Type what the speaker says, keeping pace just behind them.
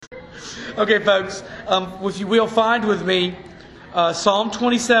Okay, folks, if you will, find with me Psalm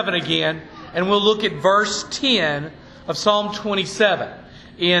 27 again, and we'll look at verse 10 of Psalm 27.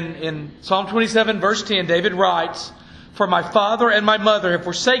 In Psalm 27, verse 10, David writes, "For my father and my mother have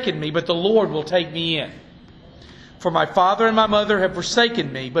forsaken me, but the Lord will take me in. For my father and my mother have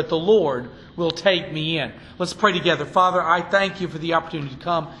forsaken me, but the Lord will take me in." Let's pray together. Father, I thank you for the opportunity to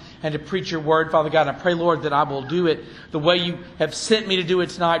come and to preach your word, Father God. And I pray, Lord, that I will do it the way you have sent me to do it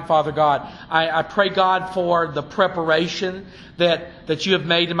tonight, Father God. I pray, God, for the preparation that you have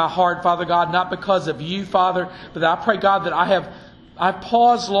made in my heart, Father God, not because of you, Father, but I pray, God, that I've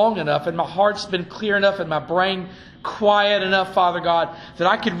paused long enough and my heart's been clear enough and my brain quiet enough, Father God, that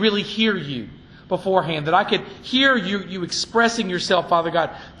I could really hear you beforehand, that I could hear you expressing yourself, Father God,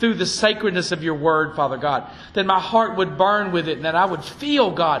 through the sacredness of your word, Father God, that my heart would burn with it and that I would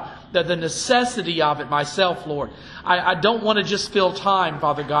feel, God, that the necessity of it myself, Lord. I don't want to just fill time,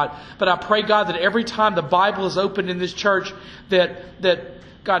 Father God, but I pray, God, that every time the Bible is opened in this church, that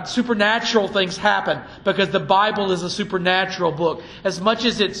God, supernatural things happen because the Bible is a supernatural book. As much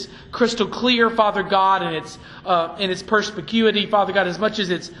as it's crystal clear, Father God, and in its perspicuity, Father God, as much as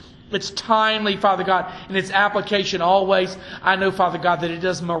it's timely, Father God, in its application always, I know, Father God, that it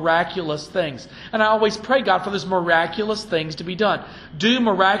does miraculous things. And I always pray, God, for those miraculous things to be done. Do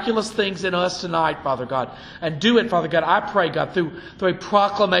miraculous things in us tonight, Father God. And do it, Father God, I pray, God, through a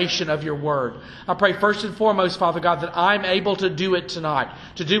proclamation of your word. I pray first and foremost, Father God, that I'm able to do it tonight,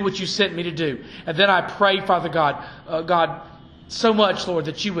 to do what you sent me to do. And then I pray, Father God, God, so much, Lord,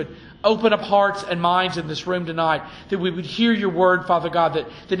 that you would open up hearts and minds in this room tonight, that we would hear your word, Father God, that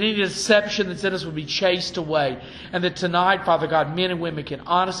any deception that's in us would be chased away. And that tonight, Father God, men and women can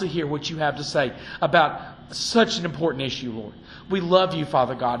honestly hear what you have to say about such an important issue, Lord. We love you,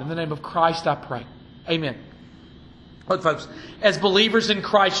 Father God. In the name of Christ, I pray. Amen. Look, folks, as believers in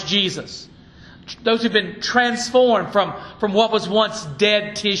Christ Jesus, those who've been transformed from what was once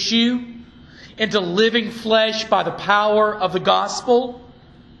dead tissue into living flesh by the power of the gospel,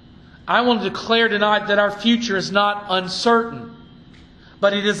 I want to declare tonight that our future is not uncertain,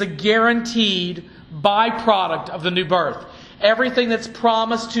 but it is a guaranteed byproduct of the new birth. Everything that's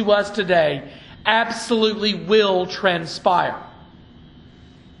promised to us today absolutely will transpire.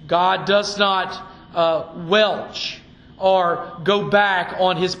 God does not welch or go back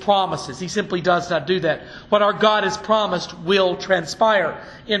on His promises. He simply does not do that. What our God has promised will transpire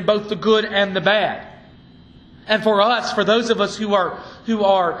in both the good and the bad. And for us, for those of us who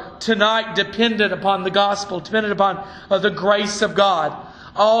are tonight dependent upon the gospel, dependent upon the grace of God,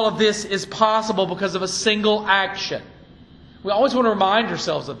 all of this is possible because of a single action. We always want to remind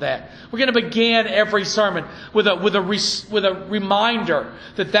ourselves of that. We're going to begin every sermon with a reminder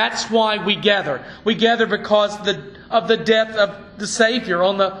that that's why we gather. We gather because of the death of the Savior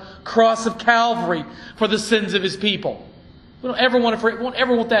on the cross of Calvary for the sins of His people. We don't ever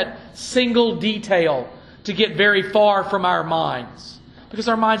want that single detail to get very far from our minds, because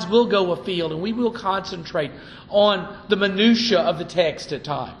our minds will go afield and we will concentrate on the minutia of the text at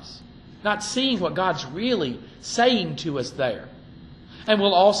times, not seeing what God's really saying to us there. And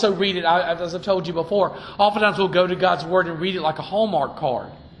we'll also read it, as I've told you before, oftentimes we'll go to God's Word and read it like a Hallmark card.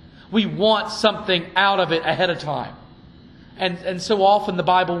 We want something out of it ahead of time. And so often the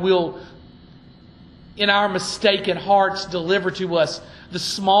Bible will, in our mistaken hearts, deliver to us the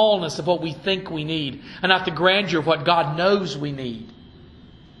smallness of what we think we need and not the grandeur of what God knows we need.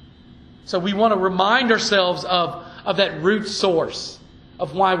 So we want to remind ourselves of that root source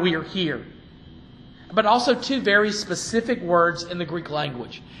of why we are here. But also two very specific words in the Greek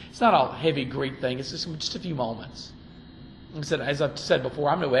language. It's not a heavy Greek thing. It's just a few moments. As I've said before,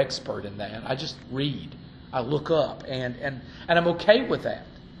 I'm no expert in that. I just read. I look up. And I'm okay with that.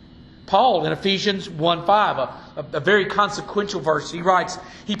 Paul in Ephesians 1:5, a very consequential verse, he writes,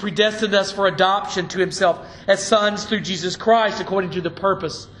 "He predestined us for adoption to Himself as sons through Jesus Christ according to the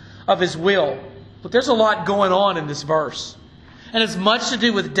purpose of His will." But there's a lot going on in this verse. And it's much to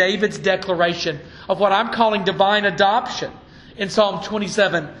do with David's declaration of what I'm calling divine adoption in Psalm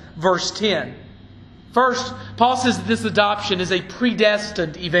 27, verse 10. First, Paul says that this adoption is a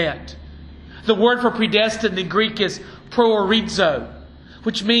predestined event. The word for predestined in Greek is proorizo,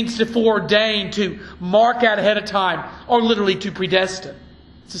 which means to foreordain, to mark out ahead of time, or literally to predestine.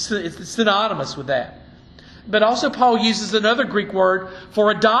 It's synonymous with that. But also Paul uses another Greek word for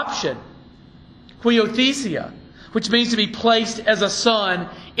adoption, huiothesia, which means to be placed as a son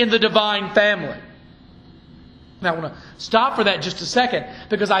in the divine family. Now I want to stop for that just a second,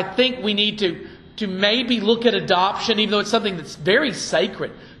 because I think we need to maybe look at adoption, even though it's something that's very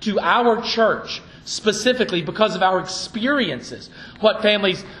sacred to our church, specifically because of our experiences, what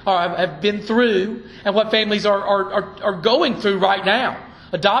families have been through and what families are going through right now.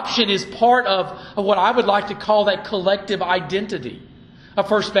 Adoption is part of what I would like to call that collective identity of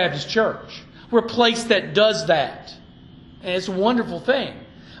First Baptist Church. We're a place that does that. And it's a wonderful thing.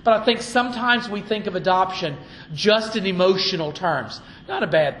 But I think sometimes we think of adoption just in emotional terms. Not a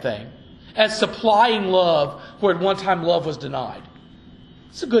bad thing. As supplying love where at one time love was denied.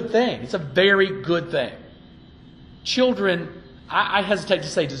 It's a good thing. It's a very good thing. Children, I hesitate to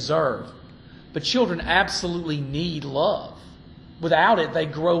say deserve, but children absolutely need love. Without it, they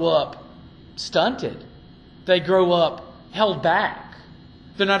grow up stunted. They grow up held back.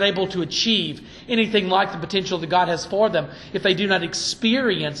 They're not able to achieve anything like the potential that God has for them if they do not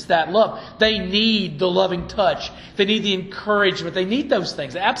experience that love. They need the loving touch. They need the encouragement. They need those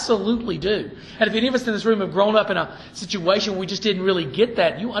things. They absolutely do. And if any of us in this room have grown up in a situation where we just didn't really get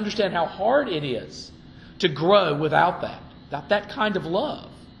that, you understand how hard it is to grow without that kind of love.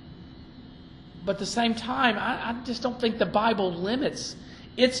 But at the same time, I just don't think the Bible limits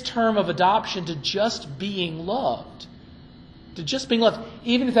its term of adoption to just being loved. To just being loved,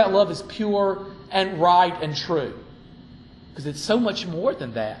 even if that love is pure and right and true. Because it's so much more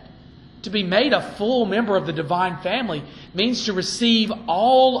than that. To be made a full member of the divine family means to receive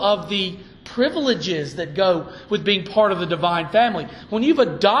all of the privileges that go with being part of the divine family. When you've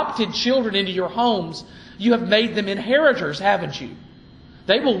adopted children into your homes, you have made them inheritors, haven't you?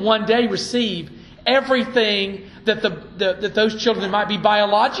 They will one day receive everything that that those children that might be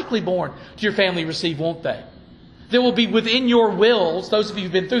biologically born to your family receive, won't they? There will be within your wills, those of you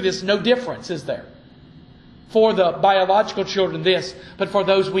who've been through this, no difference, is there? For the biological children, this. But for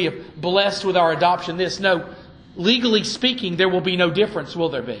those we have blessed with our adoption, this. No, legally speaking, there will be no difference, will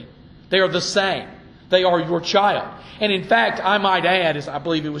there be? They are the same. They are your child. And in fact, I might add, as I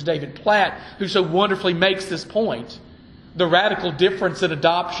believe it was David Platt who so wonderfully makes this point, the radical difference in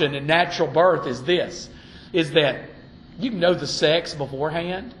adoption and natural birth is this, is that you know the sex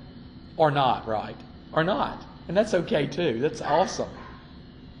beforehand or not, right? Or not. And that's okay too. That's awesome.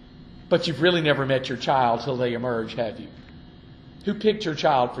 But you've really never met your child till they emerge, have you? Who picked your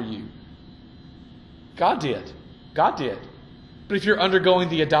child for you? God did. God did. But if you're undergoing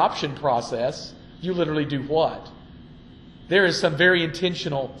the adoption process, you literally do what? There is some very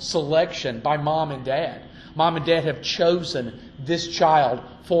intentional selection by mom and dad. Mom and dad have chosen this child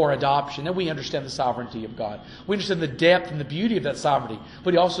for adoption. And we understand the sovereignty of God. We understand the depth and the beauty of that sovereignty.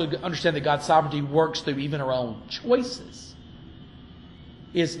 But we also understand that God's sovereignty works through even our own choices.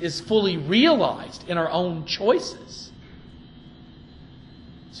 Is fully realized in our own choices.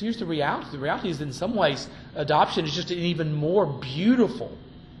 So here's the reality. The reality is that in some ways, adoption is just an even more beautiful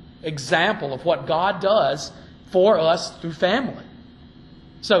example of what God does for us through family.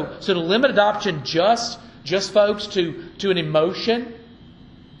 So to limit adoption just folks to an emotion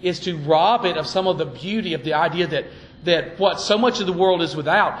is to rob it of some of the beauty of the idea that what so much of the world is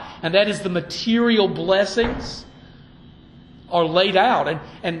without, and that is the material blessings are laid out.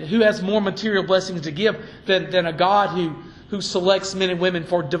 And who has more material blessings to give than a God who selects men and women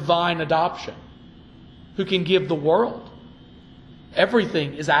for divine adoption, who can give the world.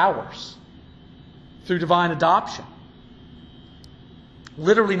 Everything is ours through divine adoption.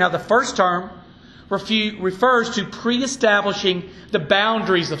 Literally, now the first term refers to pre-establishing the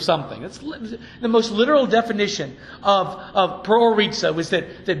boundaries of something. That's the most literal definition of prorizo, is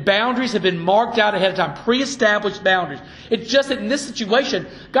that boundaries have been marked out ahead of time, pre-established boundaries. It's just that in this situation,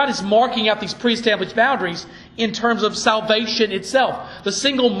 God is marking out these pre-established boundaries in terms of salvation itself, the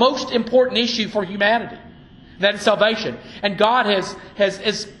single most important issue for humanity. That is salvation. And God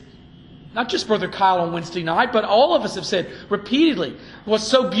has not just Brother Kyle on Wednesday night, but all of us have said repeatedly, what's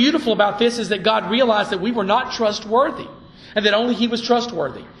so beautiful about this is that God realized that we were not trustworthy and that only He was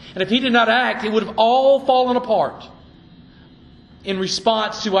trustworthy. And if He did not act, it would have all fallen apart in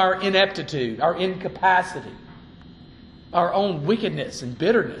response to our ineptitude, our incapacity, our own wickedness and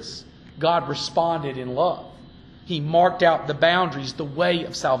bitterness. God responded in love. He marked out the boundaries, the way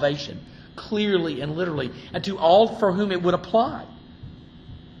of salvation, clearly and literally, and to all for whom it would apply.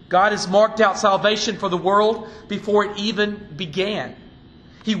 God has marked out salvation for the world before it even began.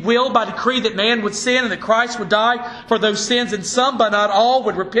 He willed by decree that man would sin and that Christ would die for those sins, and some, but not all,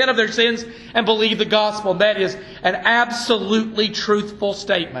 would repent of their sins and believe the gospel. And that is an absolutely truthful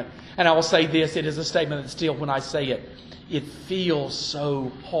statement. And I will say this, it is a statement that still, when I say it, it feels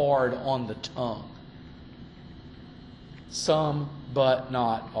so hard on the tongue. Some, but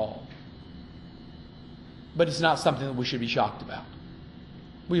not all. But it's not something that we should be shocked about.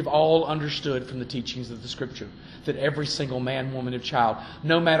 We've all understood from the teachings of the Scripture that every single man, woman, and child,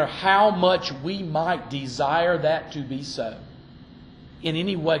 no matter how much we might desire that to be so, in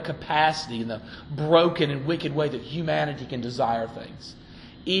any way, capacity, in the broken and wicked way that humanity can desire things,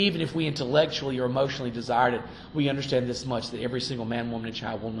 even if we intellectually or emotionally desired it, we understand this much, that every single man, woman, and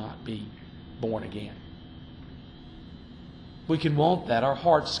child will not be born again. We can want that. Our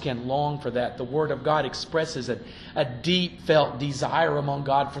hearts can long for that. The Word of God expresses a deep felt desire among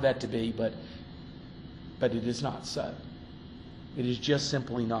God for that to be, but it is not so. It is just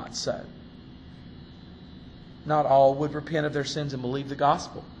simply not so. Not all would repent of their sins and believe the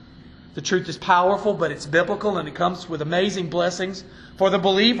gospel. The truth is powerful, but it's biblical, and it comes with amazing blessings for the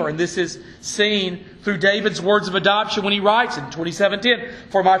believer. And this is seen through David's words of adoption when he writes in 27:10,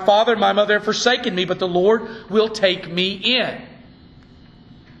 "For my father and my mother have forsaken me, but the Lord will take me in."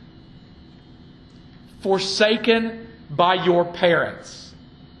 Forsaken by your parents.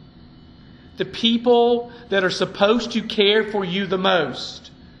 The people that are supposed to care for you the most.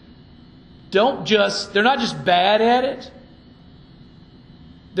 They're not just bad at it.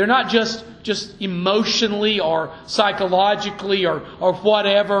 They're not just emotionally or psychologically or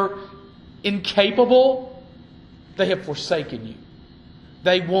whatever incapable. They have forsaken you.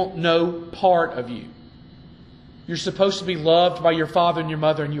 They want no part of you. You're supposed to be loved by your father and your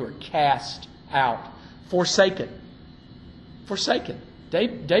mother, and you are cast out. Forsaken. Forsaken.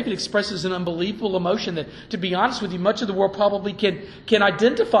 David expresses an unbelievable emotion that, to be honest with you, much of the world probably can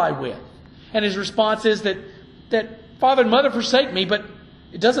identify with. And his response is that father and mother forsake me, but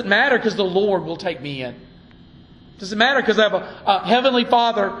it doesn't matter because the Lord will take me in. It doesn't matter because I have a heavenly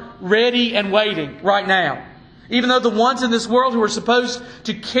Father ready and waiting right now. Even though the ones in this world who are supposed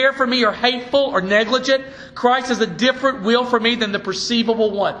to care for me are hateful or negligent, Christ has a different will for me than the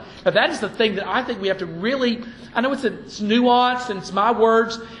perceivable one. Now that is the thing that I think we have to really... I know it's nuanced and it's my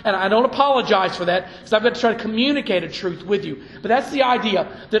words, and I don't apologize for that because I've got to try to communicate a truth with you. But that's the idea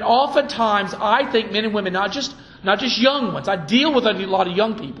that oftentimes I think men and women, not just young ones. I deal with a lot of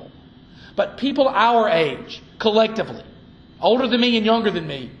young people. But people our age, collectively, older than me and younger than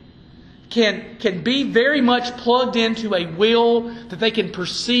me, can be very much plugged into a will that they can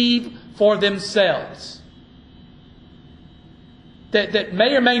perceive for themselves. That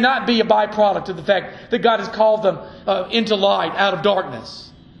may or may not be a byproduct of the fact that God has called them into light out of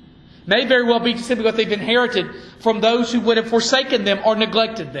darkness. May very well be simply what they've inherited from those who would have forsaken them or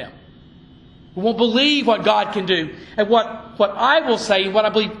neglected them. Who won't believe what God can do. And what I will say, what I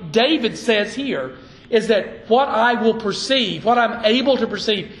believe David says here, is that what I will perceive, what I'm able to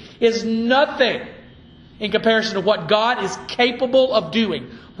perceive, is nothing in comparison to what God is capable of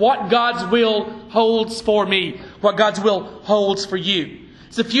doing. What God's will holds for me. What God's will holds for you.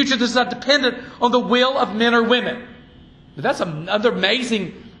 It's a future that's not dependent on the will of men or women. But that's another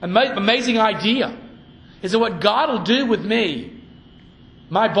amazing idea. Is that what God will do with me,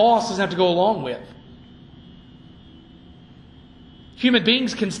 my boss doesn't have to go along with. Human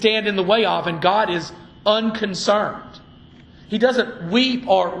beings can stand in the way of, and God is unconcerned. He doesn't weep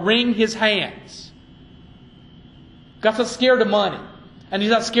or wring His hands. God's not scared of money. And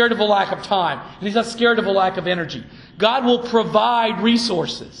He's not scared of a lack of time. And He's not scared of a lack of energy. God will provide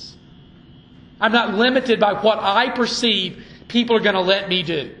resources. I'm not limited by what I perceive people are going to let me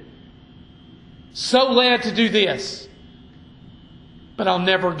do. So glad to do this, but I'll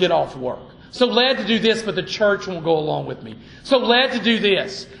never get off work. So glad to do this, but the church won't go along with me. So glad to do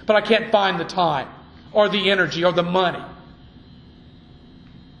this, but I can't find the time or the energy or the money.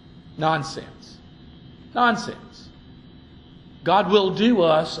 Nonsense. Nonsense. God will do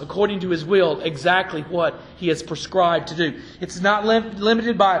us, according to His will, exactly what He has prescribed to do. It's not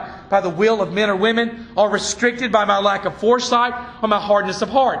limited by the will of men or women, or restricted by my lack of foresight or my hardness of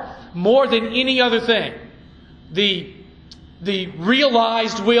heart. More than any other thing, the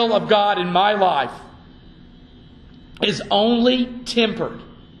realized will of God in my life is only tempered,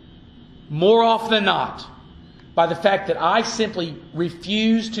 more often than not, by the fact that I simply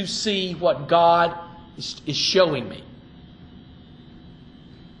refuse to see what God is showing me.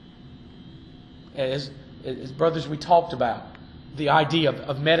 As brothers, we talked about the idea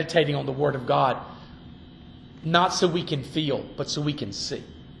of meditating on the Word of God, not so we can feel, but so we can see.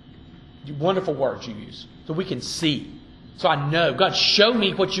 Wonderful words you use. So we can see. So I know. God, show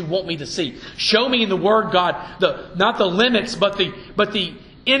me what you want me to see. Show me in the Word, God, not the limits, but the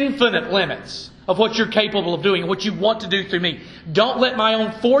infinite limits of what you're capable of doing, what you want to do through me. Don't let my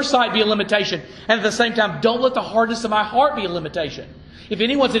own foresight be a limitation. And at the same time, don't let the hardness of my heart be a limitation. If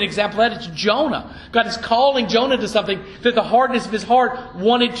anyone's an example of that, it's Jonah. God is calling Jonah to something that the hardness of his heart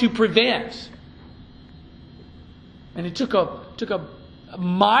wanted to prevent. And it took a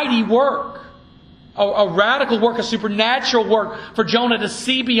mighty work, a radical work, a supernatural work for Jonah to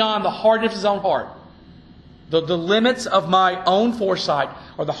see beyond the hardness of his own heart. The limits of my own foresight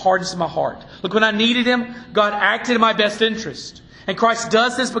or the hardness of my heart. Look, when I needed Him, God acted in my best interest. And Christ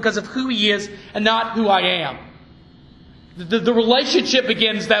does this because of who He is and not who I am. The relationship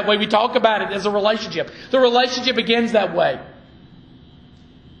begins that way. We talk about it as a relationship. The relationship begins that way.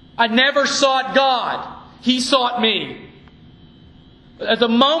 I never sought God. He sought me. At the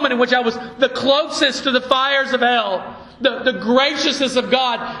moment in which I was the closest to the fires of hell, the graciousness of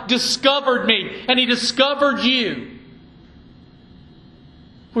God discovered me, and He discovered you.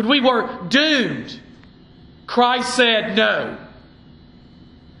 When we were doomed, Christ said no.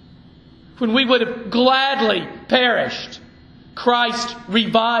 When we would have gladly perished, Christ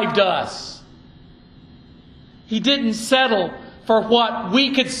revived us. He didn't settle for what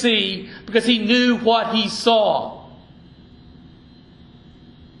we could see because He knew what He saw.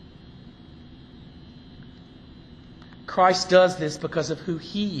 Christ does this because of who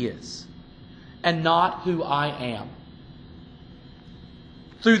He is and not who I am.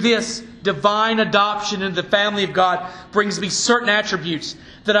 Through this, divine adoption into the family of God brings me certain attributes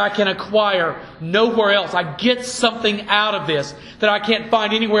that I can acquire nowhere else. I get something out of this that I can't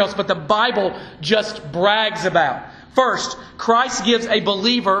find anywhere else, but the Bible just brags about. First, Christ gives a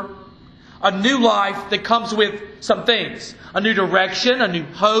believer a new life that comes with some things. A new direction, a new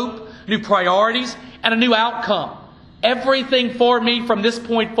hope, new priorities, and a new outcome. Everything for me from this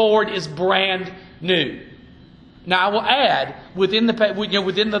point forward is brand new. Now I will add, within the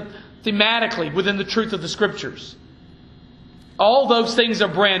thematically, within the truth of the Scriptures, all those things are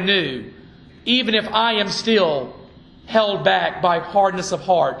brand new, even if I am still held back by hardness of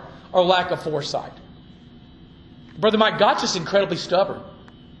heart or lack of foresight. Brother Mike, God's just incredibly stubborn.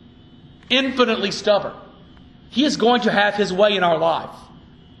 Infinitely stubborn. He is going to have His way in our life.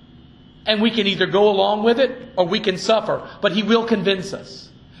 And we can either go along with it or we can suffer. But He will convince us.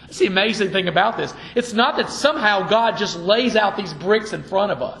 That's the amazing thing about this. It's not that somehow God just lays out these bricks in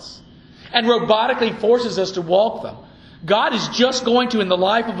front of us and robotically forces us to walk them. God is just going to, in the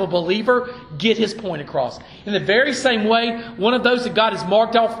life of a believer, get His point across. In the very same way, one of those that God has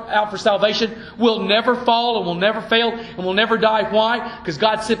marked out for salvation will never fall and will never fail and will never die. Why? Because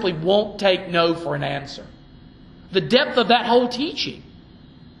God simply won't take no for an answer. The depth of that whole teaching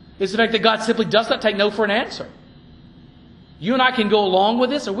is the fact that God simply does not take no for an answer. You and I can go along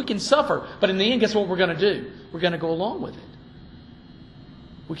with this or we can suffer. But in the end, guess what we're going to do? We're going to go along with it.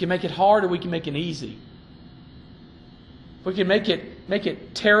 We can make it hard or we can make it easy. We can make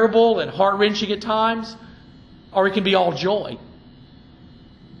it terrible and heart-wrenching at times, or it can be all joy.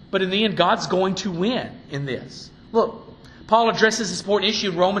 But in the end, God's going to win in this. Look, Paul addresses this important issue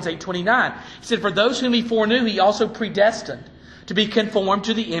in Romans 8:29. He said, "For those whom He foreknew, He also predestined to be conformed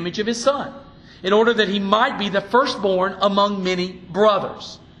to the image of His Son, in order that He might be the firstborn among many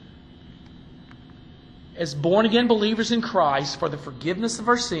brothers." As born-again believers in Christ, for the forgiveness of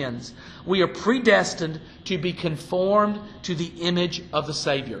our sins, we are predestined to be conformed to the image of the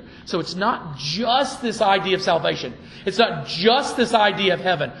Savior. So it's not just this idea of salvation. It's not just this idea of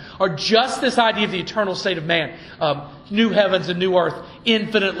heaven, or just this idea of the eternal state of man, new heavens and new earth,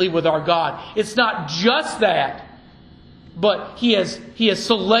 infinitely with our God. It's not just that. But He has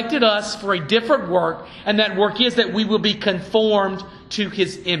selected us for a different work, and that work is that we will be conformed to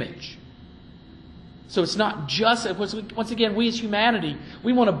His image. So it's not just, once again, we as humanity,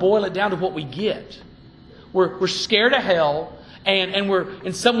 we want to boil it down to what we get. We're scared of hell, and we're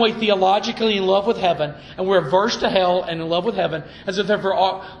in some way theologically in love with heaven, and we're averse to hell and in love with heaven, as if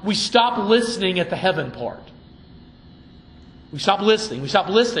we stop listening at the heaven part. We stop listening.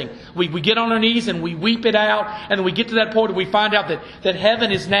 We get on our knees and we weep it out. And then we get to that point where we find out that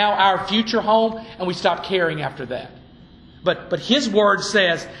heaven is now our future home. And we stop caring after that. But His Word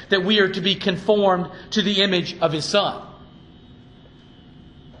says that we are to be conformed to the image of His Son.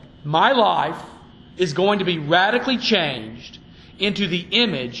 My life is going to be radically changed into the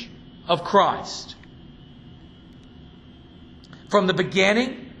image of Christ. From the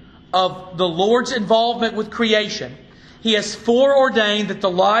beginning of the Lord's involvement with creation, He has foreordained that the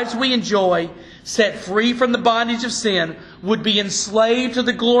lives we enjoy, set free from the bondage of sin, would be enslaved to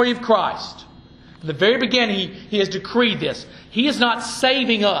the glory of Christ. From the very beginning, He has decreed this. He is not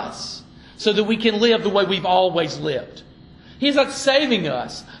saving us so that we can live the way we've always lived. He is not saving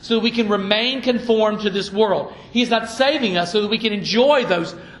us so that we can remain conformed to this world. He is not saving us so that we can enjoy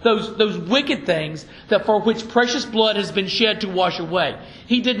those wicked things that for which precious blood has been shed to wash away.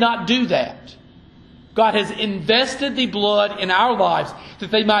 He did not do that. God has invested the blood in our lives that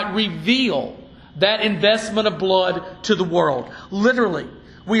they might reveal that investment of blood to the world. Literally,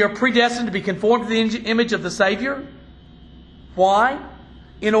 we are predestined to be conformed to the image of the Savior. Why?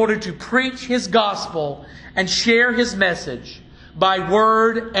 In order to preach His gospel and share His message by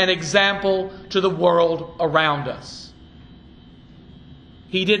word and example to the world around us.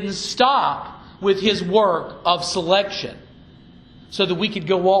 He didn't stop with His work of selection so that we could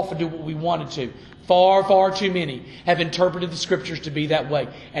go off and do what we wanted to. Far, far too many have interpreted the Scriptures to be that way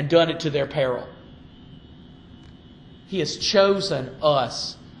and done it to their peril. He has chosen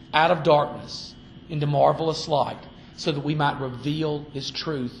us out of darkness into marvelous light so that we might reveal His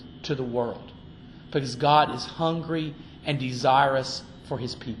truth to the world. Because God is hungry and desirous for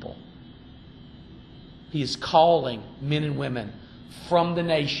His people. He is calling men and women from the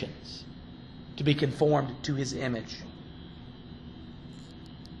nations to be conformed to His image.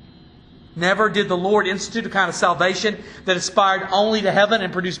 Never did the Lord institute a kind of salvation that aspired only to heaven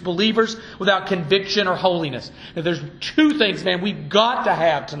and produced believers without conviction or holiness. Now, there's two things, man, we've got to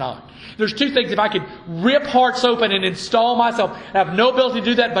have tonight. There's two things. If I could rip hearts open and install myself, I have no ability to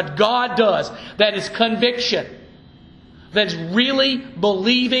do that, but God does. That is conviction. That is really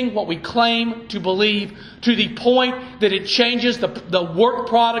believing what we claim to believe to the point that it changes the work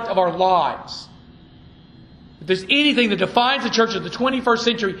product of our lives. If there's anything that defines the church of the 21st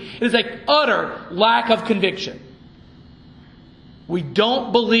century, it is an utter lack of conviction. We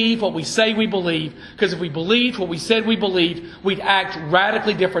don't believe what we say we believe, because if we believed what we said we believed, we'd act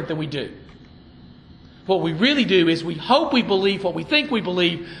radically different than we do. What we really do is we hope we believe what we think we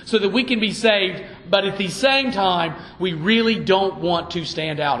believe so that we can be saved, but at the same time, we really don't want to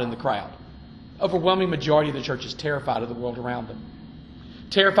stand out in the crowd. Overwhelming majority of the church is terrified of the world around them.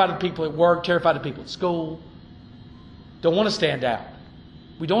 Terrified of people at work, terrified of people at school. Don't want to stand out.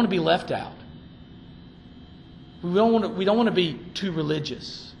 We don't want to be left out. We don't want to be too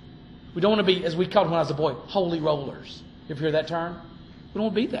religious. We don't want to be, as we called it when I was a boy, holy rollers. You ever hear that term? We don't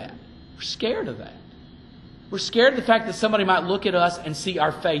want to be that. We're scared of that. We're scared of the fact that somebody might look at us and see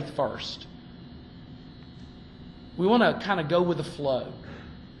our faith first. We want to kind of go with the flow.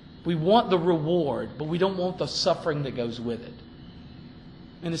 We want the reward, but we don't want the suffering that goes with it.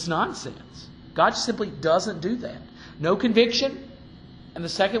 And it's nonsense. God simply doesn't do that. No conviction. And the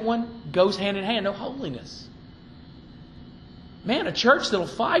second one goes hand in hand. No holiness. Man, a church that'll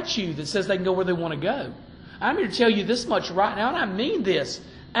fight you, that says they can go where they want to go. I'm here to tell you this much right now, and I mean this.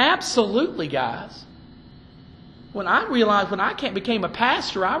 Absolutely, guys. When I became a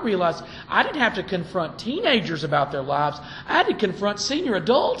pastor, I realized I didn't have to confront teenagers about their lives. I had to confront senior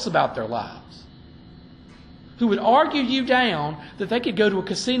adults about their lives, who would argue you down that they could go to a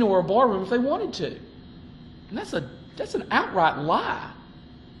casino or a bar room if they wanted to. And that's an outright lie.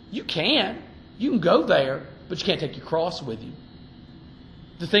 You can go there, but you can't take your cross with you.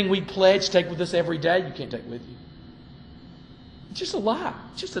 The thing we pledge to take with us every day, you can't take with you. It's just a lie.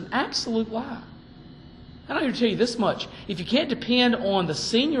 It's just an absolute lie. And I'm here to tell you this much. If you can't depend on the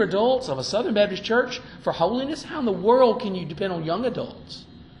senior adults of a Southern Baptist church for holiness, how in the world can you depend on young adults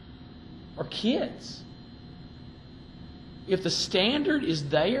or kids? If the standard is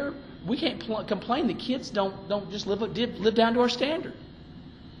there, we can't complain that kids don't just live down to our standard.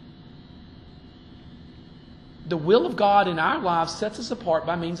 The will of God in our lives sets us apart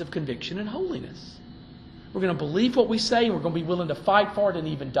by means of conviction and holiness. We're going to believe what we say, and we're going to be willing to fight for it and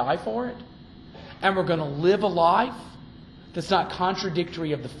even die for it. And we're going to live a life that's not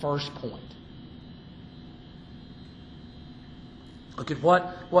contradictory of the first point. Look at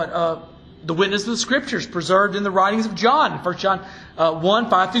what the witness of the Scriptures preserved in the writings of John. 1 John 1,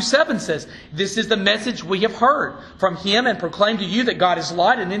 5 through 7 says, "This is the message we have heard from Him and proclaim to you that God is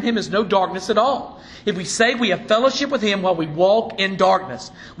light and in Him is no darkness at all. If we say we have fellowship with Him while we walk in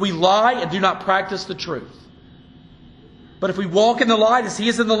darkness, we lie and do not practice the truth. But if we walk in the light as He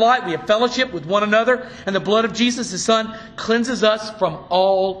is in the light, we have fellowship with one another, and the blood of Jesus, His Son, cleanses us from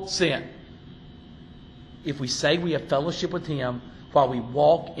all sin. If we say we have fellowship with Him while we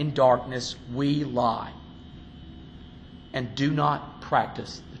walk in darkness, we lie and do not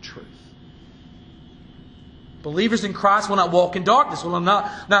practice the truth." Believers in Christ will not walk in darkness, will not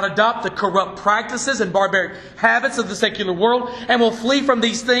adopt the corrupt practices and barbaric habits of the secular world, and will flee from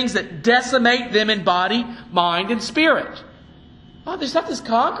these things that decimate them in body, mind, and spirit. Oh, there's not this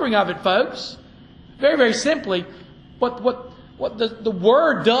conquering of it, folks. Very, very simply, what the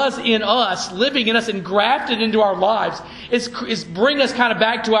Word does in us, living in us and grafted into our lives, is bring us kind of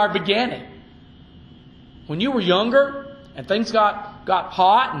back to our beginning. When you were younger and things got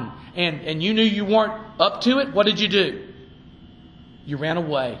hot and you knew you weren't up to it, what did you do? You ran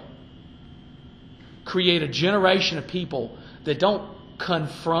away. Create a generation of people that don't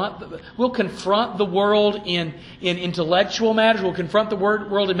we'll confront the world in intellectual matters. We'll confront the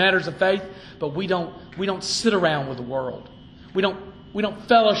world in matters of faith, but we don't sit around with the world. We don't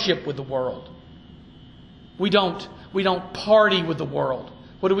fellowship with the world. We don't party with the world.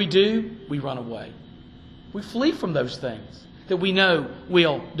 What do? We run away. We flee from those things that we know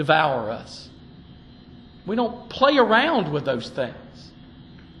will devour us. We don't play around with those things.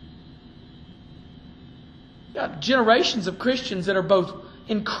 You've got generations of Christians that are both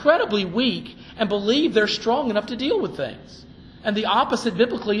incredibly weak and believe they're strong enough to deal with things. And the opposite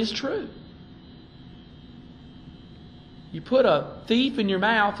biblically is true. You put a thief in your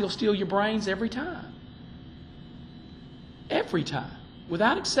mouth, he'll steal your brains every time. Every time.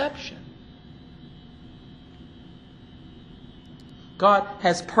 Without exception. God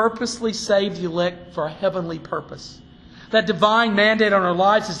has purposely saved the elect for a heavenly purpose. That divine mandate on our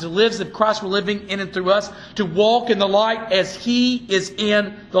lives is to live as if Christ were living in and through us, to walk in the light as He is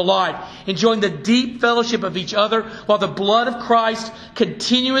in the light, enjoying the deep fellowship of each other while the blood of Christ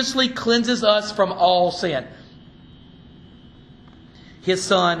continuously cleanses us from all sin. His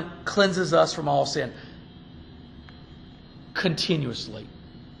Son cleanses us from all sin. Continuously,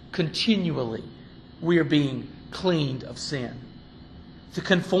 we are being cleaned of sin. The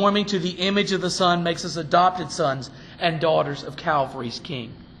conforming to the image of the Son makes us adopted sons and daughters of Calvary's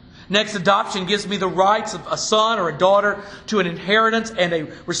King. Next, adoption gives me the rights of a son or a daughter to an inheritance and a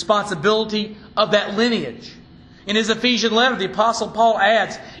responsibility of that lineage. In his Ephesian letter, the Apostle Paul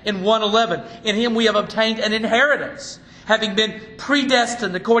adds in 1:11, in Him we have obtained an inheritance, having been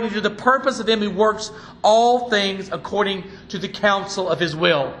predestined according to the purpose of Him who works all things according to the counsel of His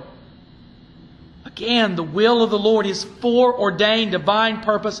will. Again, the will of the Lord, His foreordained divine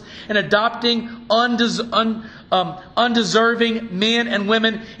purpose in adopting undeserving men and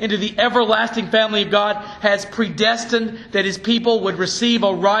women into the everlasting family of God, has predestined that His people would receive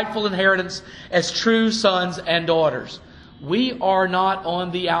a rightful inheritance as true sons and daughters. We are not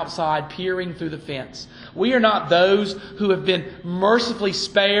on the outside peering through the fence. We are not those who have been mercifully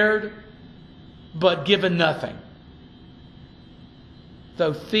spared but given nothing.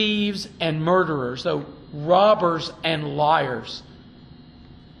 Though thieves and murderers, though robbers and liars,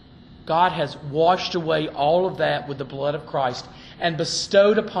 God has washed away all of that with the blood of Christ and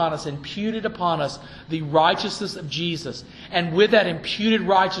bestowed upon us, imputed upon us the righteousness of Jesus. And with that imputed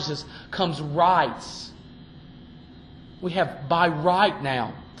righteousness comes rights. We have by right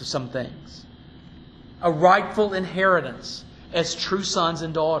now to some things. A rightful inheritance as true sons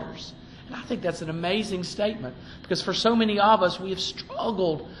and daughters. And I think that's an amazing statement, because for so many of us, we have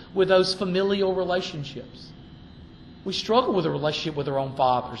struggled with those familial relationships. We struggle with a relationship with our own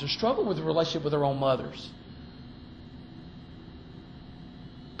fathers, or struggle with a relationship with our own mothers.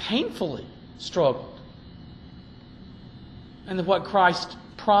 Painfully struggled. And that what Christ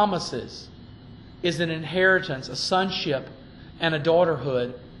promises is an inheritance, a sonship, and a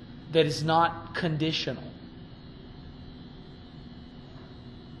daughterhood that is not conditional.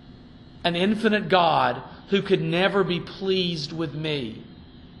 An infinite God who could never be pleased with me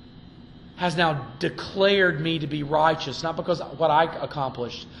has now declared me to be righteous, not because of what I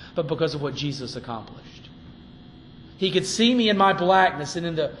accomplished, but because of what Jesus accomplished. He could see me in my blackness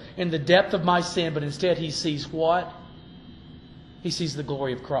and in the depth of my sin, but instead He sees what? He sees the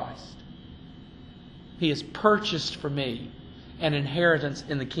glory of Christ. He has purchased for me an inheritance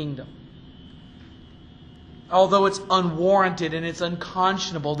in the kingdom. Although it's unwarranted and it's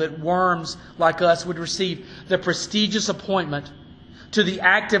unconscionable that worms like us would receive the prestigious appointment to the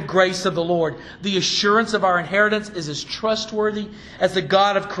active grace of the Lord, the assurance of our inheritance is as trustworthy as the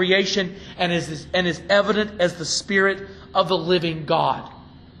God of creation and is evident as the Spirit of the living God.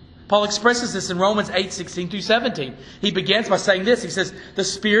 Paul expresses this in Romans 8:16-17. He begins by saying this. He says, the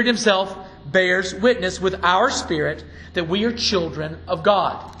Spirit Himself bears witness with our spirit that we are children of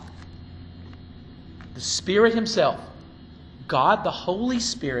God. The Spirit Himself, God the Holy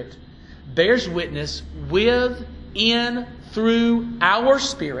Spirit, bears witness with, in, through our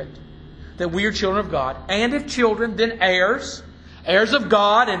spirit that we are children of God. And if children, then heirs, heirs of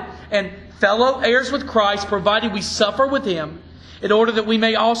God and fellow heirs with Christ, provided we suffer with Him, in order that we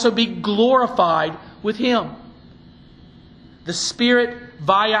may also be glorified with Him. The Spirit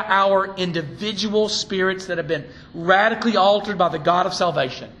via our individual spirits that have been radically altered by the God of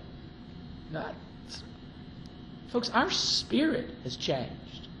salvation. Folks, our spirit has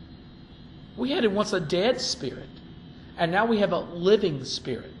changed. We had once a dead spirit, and now we have a living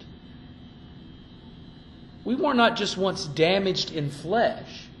spirit. We were not just once damaged in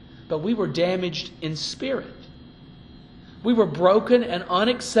flesh, but we were damaged in spirit. We were broken and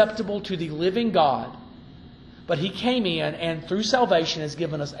unacceptable to the living God, But He came in and through salvation has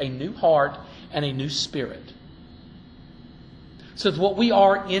given us a new heart and a new spirit. So that what we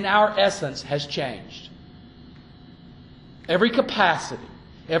are in our essence has changed. Every capacity,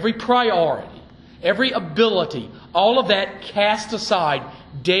 every priority, every ability, all of that cast aside,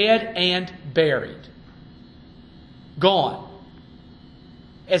 dead and buried. Gone.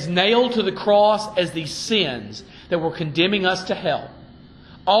 As nailed to the cross as these sins that were condemning us to hell.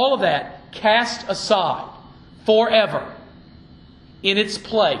 All of that cast aside forever. In its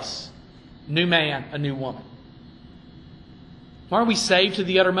place, new man, a new woman. Why are we saved to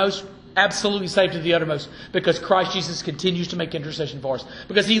the uttermost? Absolutely saved to the uttermost. Because Christ Jesus continues to make intercession for us.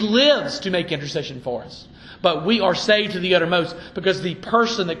 Because He lives to make intercession for us. But we are saved to the uttermost because the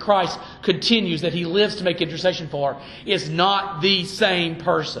person that Christ continues, that He lives to make intercession for, is not the same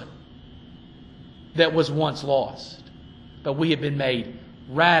person that was once lost. But we have been made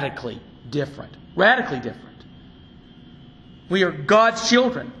radically different. Radically different. We are God's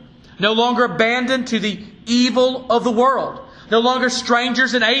children. No longer abandoned to the evil of the world. No longer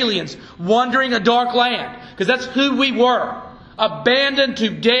strangers and aliens wandering a dark land. Because that's who we were. Abandoned to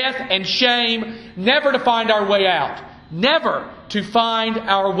death and shame, never to find our way out. Never to find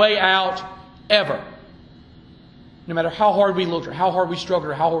our way out, ever. No matter how hard we looked, or how hard we struggled,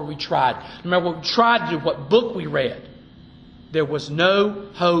 or how hard we tried. No matter what we tried to do, what book we read. There was no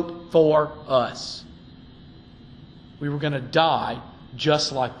hope for us. We were going to die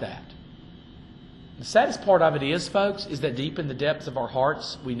just like that. The saddest part of it is, folks, is that deep in the depths of our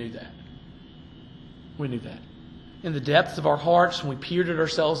hearts, we knew that. We knew that. In the depths of our hearts, when we peered at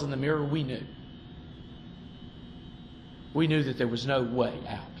ourselves in the mirror, we knew. We knew that there was no way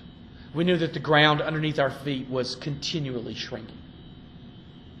out. We knew that the ground underneath our feet was continually shrinking.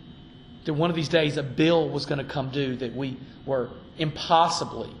 That one of these days a bill was going to come due that we were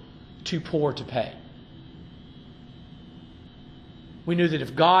impossibly too poor to pay. We knew that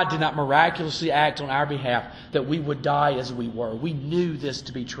if God did not miraculously act on our behalf, that we would die as we were. We knew this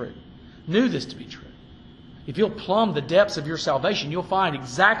to be true. Knew this to be true. If you'll plumb the depths of your salvation, you'll find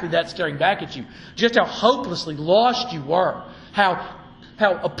exactly that staring back at you. Just how hopelessly lost you were. How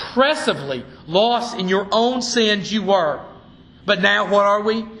oppressively lost in your own sins you were. But now what are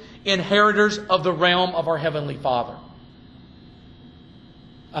we? Inheritors of the realm of our Heavenly Father.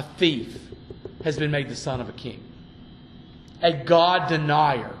 A thief has been made the son of a king. A God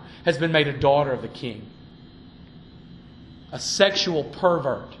denier has been made a daughter of the King. A sexual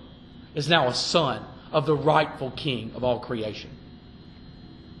pervert is now a son of the rightful King of all creation.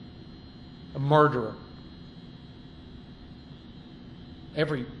 A murderer.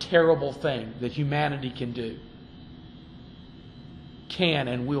 Every terrible thing that humanity can do can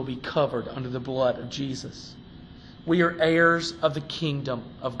and will be covered under the blood of Jesus. We are heirs of the kingdom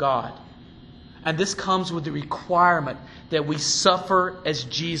of God. And this comes with the requirement that we suffer as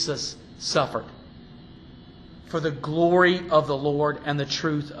Jesus suffered. For the glory of the Lord and the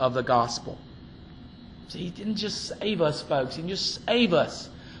truth of the gospel. See, He didn't just save us, folks. He didn't just save us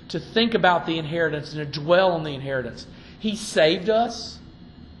to think about the inheritance and to dwell on the inheritance. He saved us,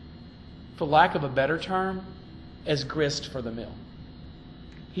 for lack of a better term, as grist for the mill.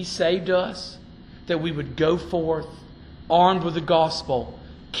 He saved us that we would go forth armed with the gospel,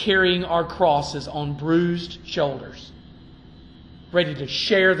 carrying our crosses on bruised shoulders, ready to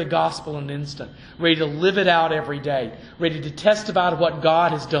share the gospel in an instant, ready to live it out every day, ready to testify to what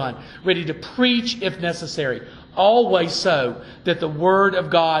God has done, ready to preach if necessary, always so that the word of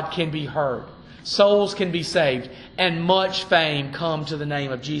God can be heard, souls can be saved, and much fame come to the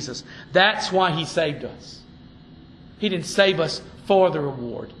name of Jesus. That's why He saved us. He didn't save us for the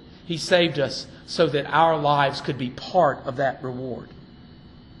reward. He saved us so that our lives could be part of that reward.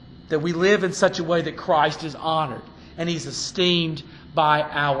 That we live in such a way that Christ is honored and He's esteemed by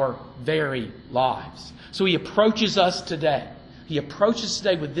our very lives. So He approaches us today. He approaches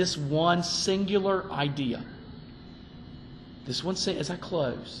today with this one singular idea. This one, as I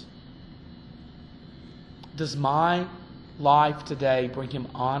close. Does my life today bring Him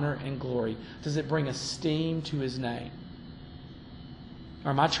honor and glory? Does it bring esteem to His name?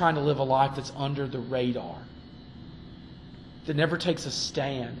 Or am I trying to live a life that's under the radar? That never takes a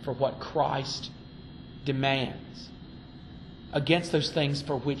stand for what Christ demands against those things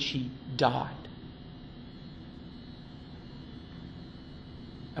for which He died?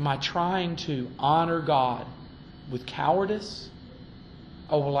 Am I trying to honor God with cowardice?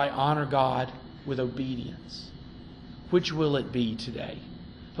 Or will I honor God with obedience? Which will it be today?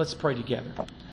 Let's pray together.